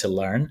needed to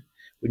learn.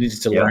 We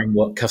needed to yeah. learn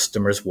what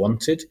customers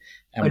wanted,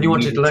 and And we you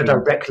wanted to learn we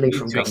directly needed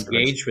from to customers.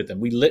 engage with them.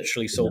 We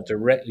literally Yeah, sold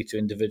directly to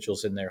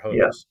individuals in their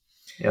yeah, homes.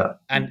 yeah.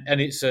 And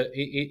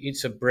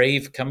it's a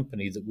brave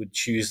company that would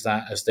choose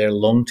that as their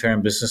long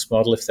term business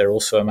model if they're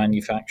also a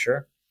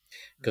manufacturer,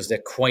 because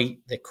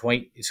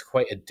it's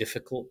quite a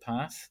difficult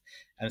path.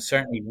 And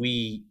certainly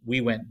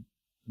we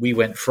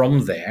went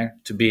from there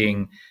to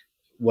being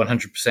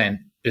 100%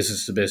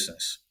 business to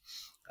business.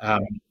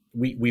 Um,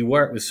 we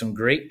work with some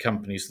great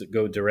companies that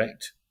go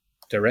direct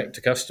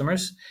to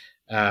customers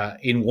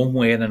in one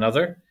way and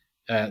another.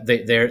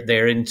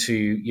 They're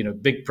into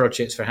big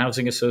projects for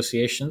housing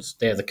associations.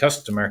 They're the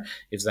customer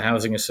is the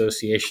housing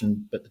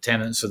association, but the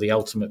tenants are the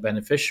ultimate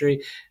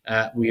beneficiary.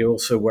 We are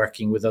also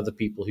working with other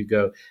people who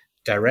go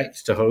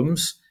direct to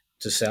homes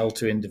to sell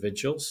to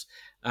individuals.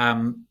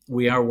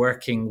 We are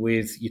working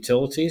with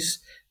utilities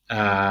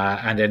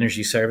and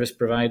energy service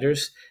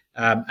providers,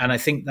 and I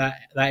think that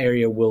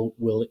area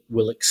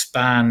will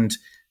expand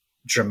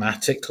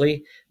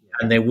dramatically,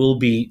 and there will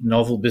be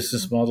novel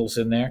business models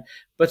in there.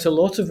 But a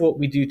lot of what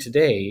we do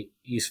today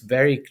is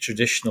very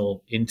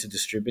traditional into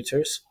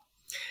distributors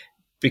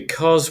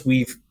because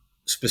we've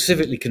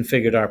specifically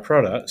configured our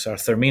products. Our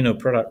Thermino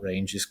product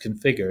range is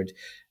configured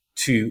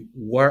to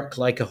work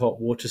like a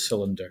hot water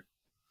cylinder.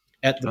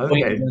 At the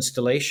point of Okay.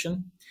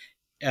 installation,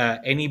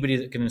 anybody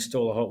that can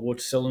install a hot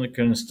water cylinder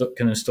can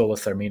install a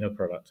Thermino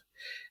product.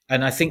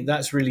 And I think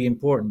that's really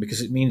important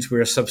because it means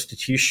we're a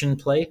substitution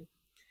play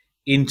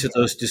into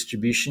those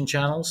distribution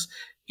channels.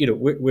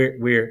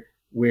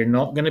 We're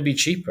not going to be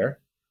cheaper,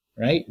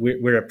 right?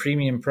 We're a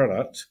premium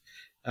product,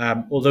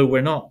 although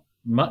we're not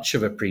much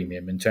of a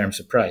premium in terms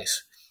of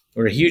price.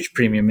 We're a huge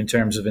premium in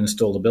terms of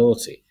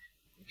installability.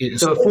 It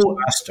So installs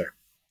faster.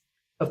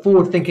 a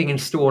forward-thinking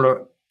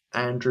installer,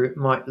 Andrew,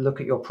 might look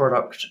at your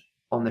product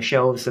on the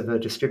shelves of a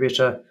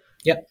distributor,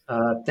 Yep.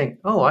 think,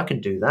 oh, I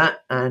can do that.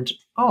 And,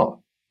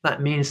 oh,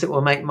 that means it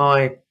will make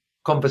my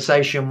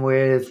conversation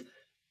with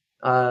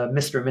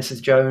Mr. and Mrs.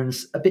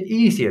 Jones a bit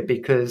easier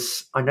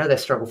because I know they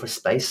struggle for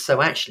space.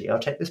 So actually, I'll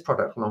take this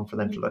product along for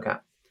them to look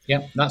at.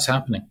 Yep, that's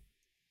happening.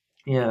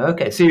 Yeah.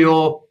 Okay. So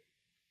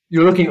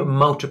you're looking at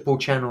multiple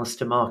channels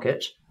to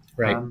market,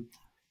 Right.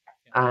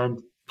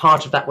 and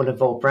part of that will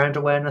involve brand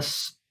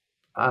awareness,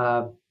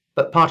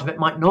 but part of it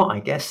might not.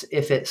 I guess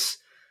if it's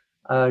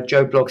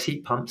Joe Bloggs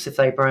heat pumps, if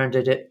they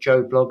branded it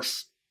Joe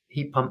Bloggs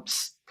heat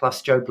pumps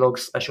plus Joe Bloggs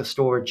special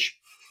storage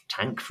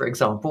tank, for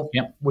example,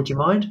 Yep. would you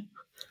mind?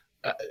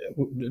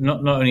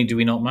 Not only do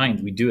we not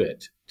mind, we do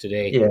it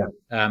today. Yeah.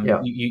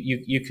 Yeah.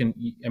 You can.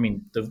 I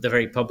mean, the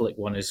very public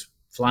one is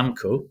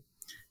Flamco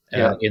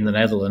Yeah. in the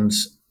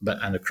Netherlands,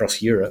 and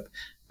across Europe,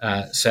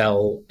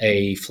 sell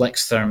a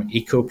FlexTherm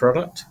Eco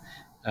product,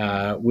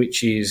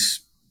 which is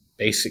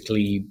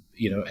basically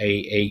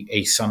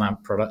a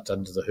Sunamp product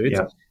under the hood,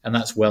 Yeah. and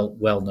that's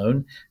well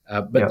known.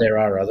 But Yeah. there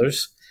are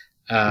others,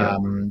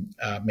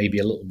 maybe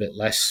a little bit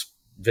less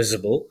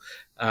visible,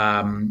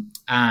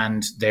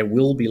 and there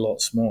will be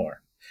lots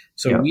more.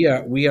 So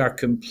we are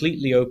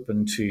completely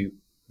open to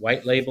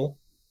white label,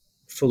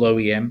 full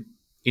OEM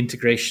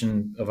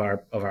integration of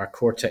our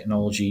core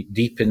technology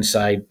deep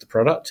inside the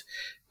product,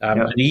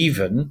 and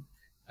even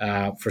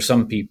for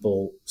some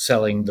people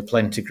selling the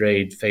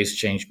Plentigrade phase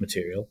change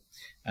material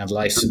and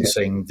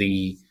licensing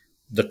the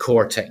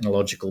core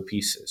technological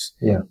pieces.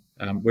 Yeah.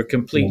 We're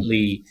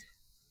completely,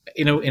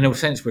 in a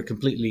sense, we're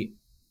completely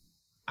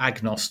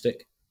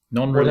agnostic,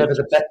 non-religious.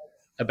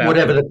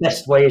 Whatever the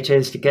best way it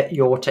is to get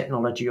your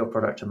technology or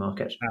product to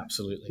market.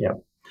 Absolutely. Yeah.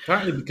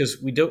 Partly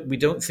because we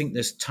don't think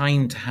there's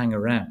time to hang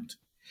around.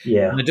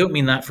 Yeah. And I don't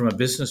mean that from a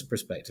business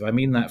perspective. I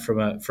mean that from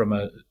a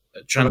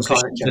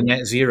transition to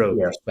net zero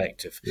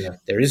perspective. Yeah.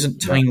 There isn't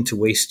time to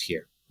waste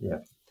here. Yeah.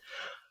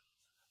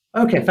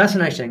 Okay,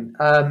 fascinating.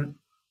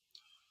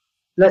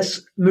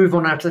 Let's move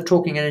on now to the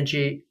Talking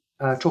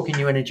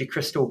New Energy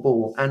crystal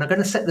ball. And I'm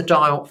going to set the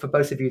dial for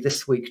both of you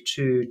this week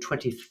to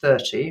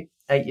 2030,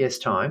 8 years'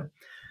 time.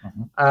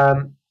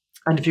 Mm-hmm.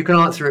 And if you can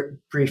answer it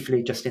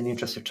briefly, just in the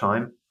interest of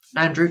time.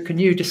 Andrew, can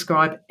you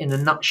describe in a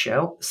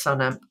nutshell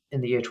Sunamp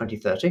in the year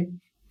 2030?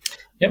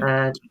 Yep,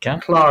 and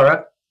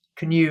Clara,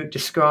 can you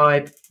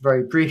describe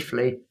very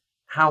briefly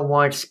how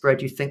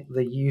widespread you think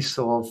the use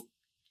of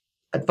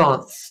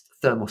advanced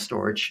thermal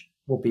storage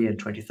will be in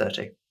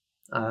 2030?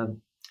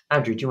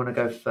 Andrew, do you want to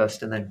go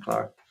first and then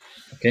Clara?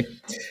 Okay.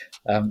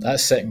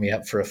 That's setting me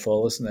up for a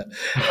fall, isn't it?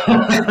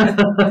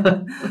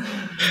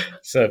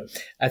 So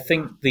I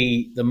think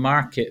the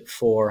market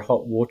for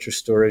hot water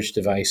storage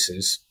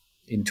devices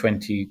in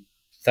 2030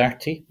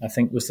 2030, I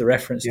think was the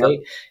reference Yep.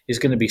 date, is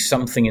going to be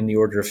something in the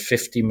order of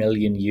 50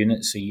 million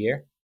units a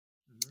year.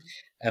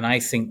 And I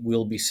think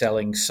we'll be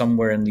selling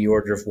somewhere in the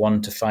order of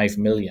 1 to 5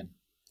 million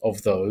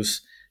of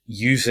those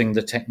using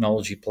the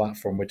technology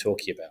platform we're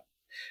talking about.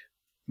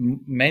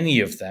 Many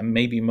of them,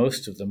 maybe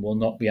most of them, will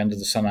not be under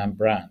the Sunamp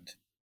brand.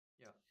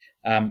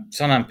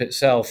 Sunamp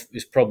itself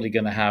is probably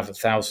going to have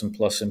 1,000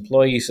 plus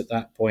employees at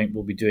that point.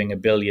 We'll be doing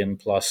 $1 billion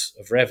plus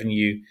of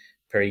revenue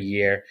per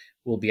year.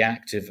 We'll be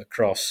active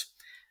across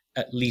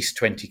at least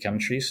 20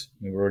 countries.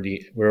 We're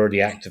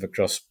already active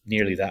across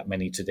nearly that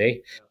many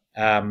today.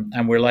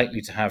 And we're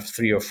likely to have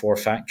 3 or 4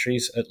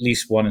 factories, at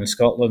least one in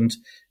Scotland,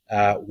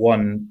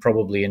 one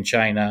probably in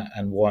China,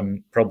 and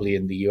one probably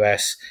in the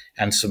US,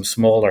 and some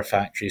smaller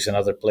factories in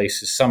other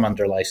places, some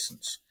under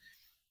license.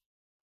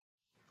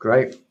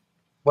 Great.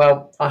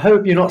 Well, I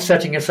hope you're not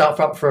setting yourself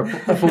up for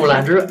a fall,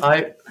 Andrew.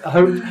 I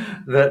hope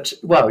that,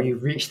 you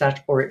reach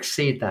that or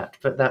exceed that.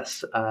 But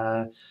that's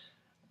a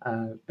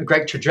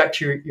great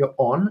trajectory you're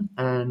on.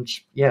 And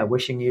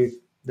wishing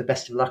you the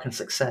best of luck and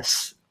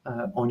success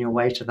on your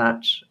way to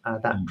that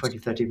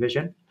 2030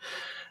 vision.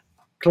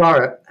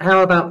 Clara,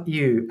 how about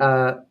you?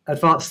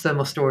 Advanced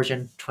thermal storage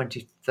in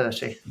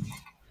 2030?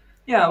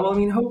 Yeah, well, I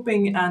mean,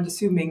 hoping and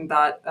assuming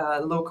that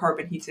low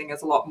carbon heating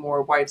is a lot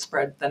more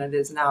widespread than it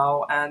is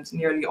now, and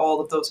nearly all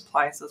of those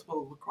appliances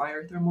will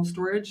require thermal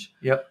storage.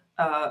 Yep.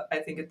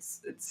 I think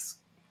it's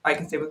I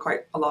can say with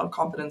quite a lot of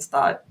confidence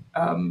that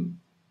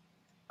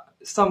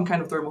some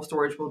kind of thermal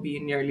storage will be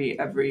in nearly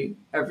every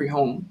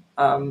home.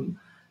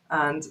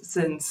 And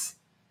since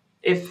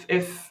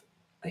if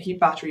heat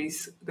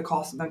batteries, the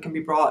cost of them can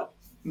be brought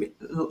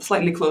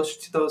slightly closer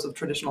to those of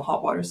traditional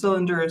hot water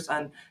cylinders,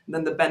 and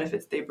then the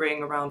benefits they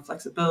bring around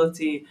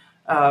flexibility,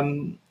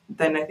 then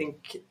I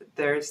think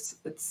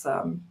it's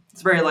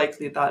very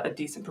likely that a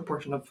decent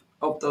proportion of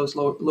those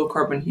low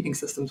carbon heating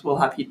systems will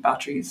have heat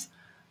batteries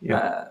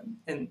in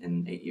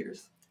 8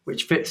 years.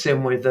 Which fits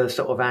in with the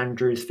sort of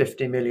Andrew's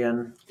 50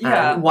 million,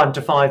 1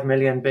 to 5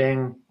 million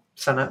being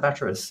Sunamp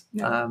batteries.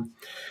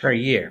 Per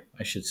year,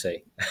 I should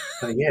say.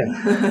 Per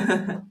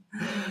year.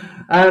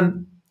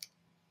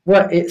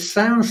 Well, it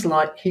sounds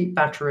like heat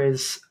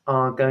batteries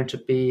are going to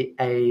be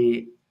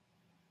a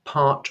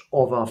part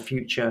of our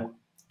future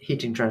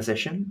heating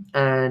transition,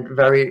 and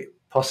very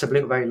possibly,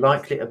 very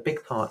likely, a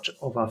big part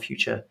of our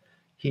future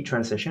heat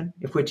transition.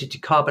 If we're to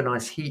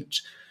decarbonize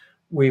heat,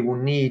 we will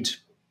need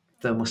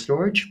thermal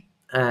storage,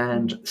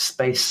 and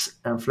space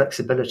and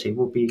flexibility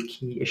will be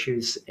key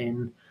issues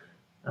in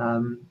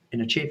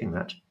achieving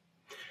that.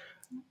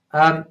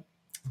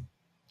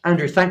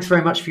 Andrew, thanks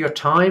very much for your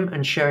time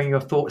and sharing your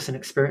thoughts and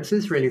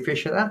experiences. Really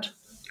appreciate that.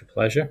 A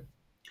pleasure.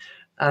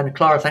 And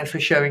Clara, thanks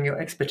for sharing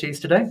your expertise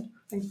today.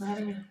 Thanks for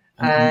having me.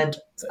 And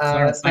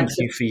thank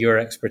you for your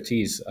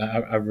expertise.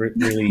 I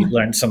really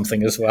learned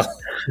something as well.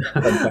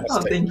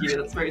 Oh, thank you.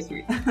 That's very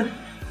sweet.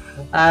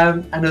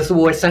 And as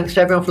always, thanks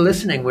to everyone for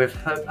listening. We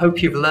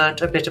hope you've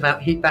learned a bit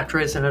about heat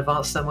batteries and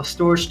advanced thermal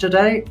storage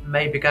today.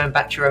 Maybe going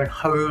back to your own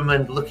home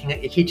and looking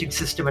at your heating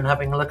system and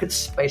having a look at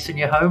space in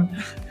your home.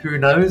 Who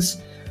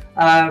knows?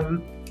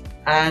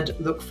 And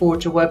look forward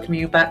to welcoming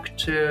you back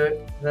to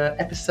the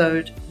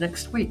episode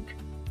next week.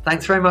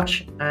 Thanks very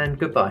much and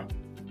goodbye.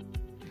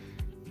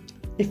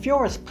 If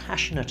you're as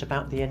passionate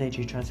about the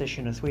energy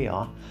transition as we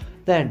are,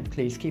 then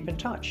please keep in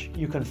touch.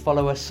 You can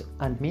follow us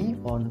and me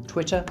on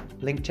Twitter,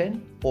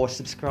 LinkedIn, or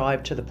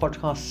subscribe to the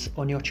podcasts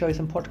on your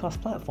chosen podcast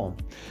platform.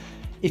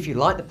 If you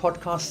like the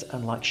podcast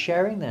and like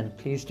sharing, then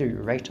please do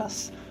rate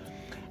us.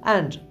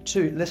 And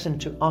to listen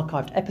to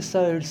archived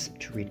episodes,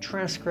 to read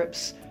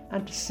transcripts,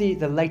 and to see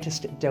the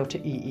latest Delta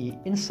EE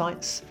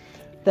insights,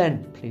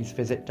 then please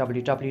visit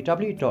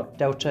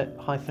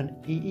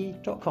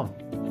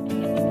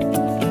www.delta-ee.com.